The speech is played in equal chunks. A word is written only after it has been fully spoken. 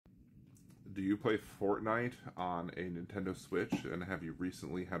Do you play Fortnite on a Nintendo Switch, and have you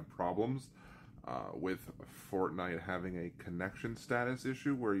recently had problems with Fortnite having a connection status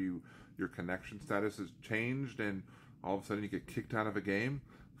issue where your connection status has changed and all of a sudden you get kicked out of a game,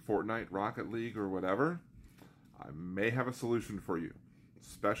 Fortnite, Rocket League, or whatever? I may have a solution for you,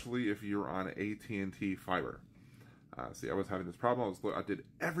 especially if you're on AT&T fiber. See, I was having this problem. I did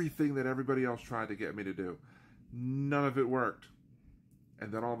everything that everybody else tried to get me to do. None of it worked.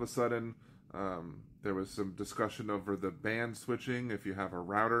 And then all of a sudden, there was some discussion over the band switching. If you have a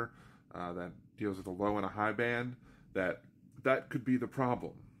router that deals with a low and a high band, that could be the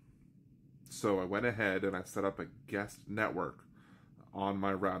problem. So I went ahead and I set up a guest network on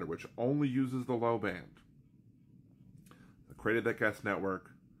my router, which only uses the low band. I created that guest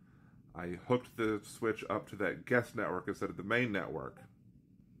network. I hooked the switch up to that guest network instead of the main network.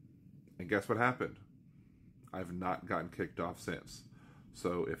 And guess what happened? I've not gotten kicked off since.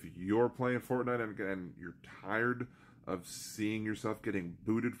 So if you're playing Fortnite and you're tired of seeing yourself getting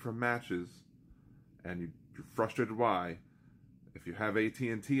booted from matches, and you're frustrated why, if you have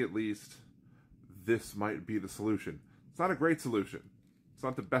AT&T at least, this might be the solution. It's not a great solution. It's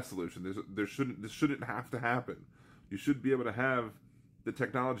not the best solution. This shouldn't have to happen. You should be able to have the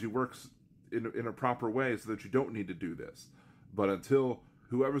technology works in a proper way so that you don't need to do this. But until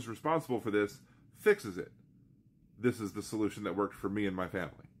whoever's responsible for this fixes it, this is the solution that worked for me and my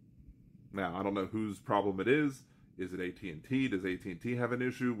family. Now, I don't know whose problem it is. Is it AT&T? Does AT&T have an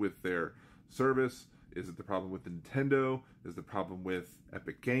issue with their service? Is it the problem with Nintendo? Is it the problem with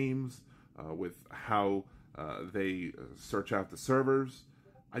Epic Games? With how they search out the servers?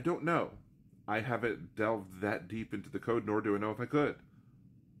 I don't know. I haven't delved that deep into the code, nor do I know if I could.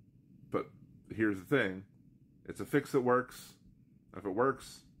 But here's the thing. It's a fix that works. If it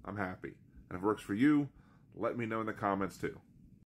works, I'm happy. And if it works for you, let me know in the comments too.